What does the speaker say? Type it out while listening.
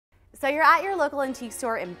So you're at your local antique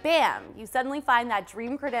store and bam, you suddenly find that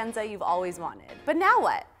dream credenza you've always wanted. But now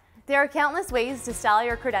what? There are countless ways to style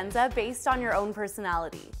your credenza based on your own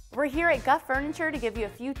personality. We're here at Guff Furniture to give you a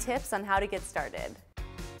few tips on how to get started.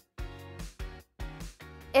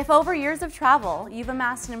 If over years of travel, you've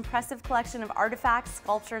amassed an impressive collection of artifacts,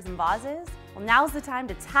 sculptures, and vases, well, now's the time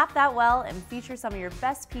to tap that well and feature some of your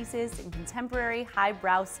best pieces in contemporary,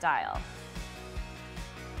 highbrow style.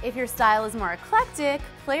 If your style is more eclectic,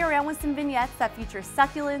 play around with some vignettes that feature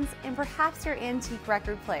succulents and perhaps your antique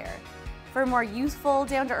record player. For a more youthful,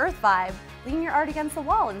 down-to-earth vibe, lean your art against the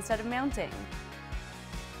wall instead of mounting.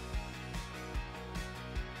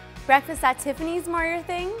 Breakfast at Tiffany's more your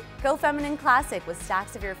thing? Go feminine classic with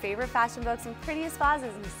stacks of your favorite fashion books and prettiest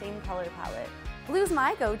vases in the same color palette. Blue's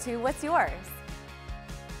my go-to, what's yours?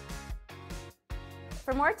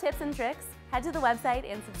 For more tips and tricks, head to the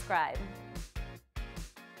website and subscribe.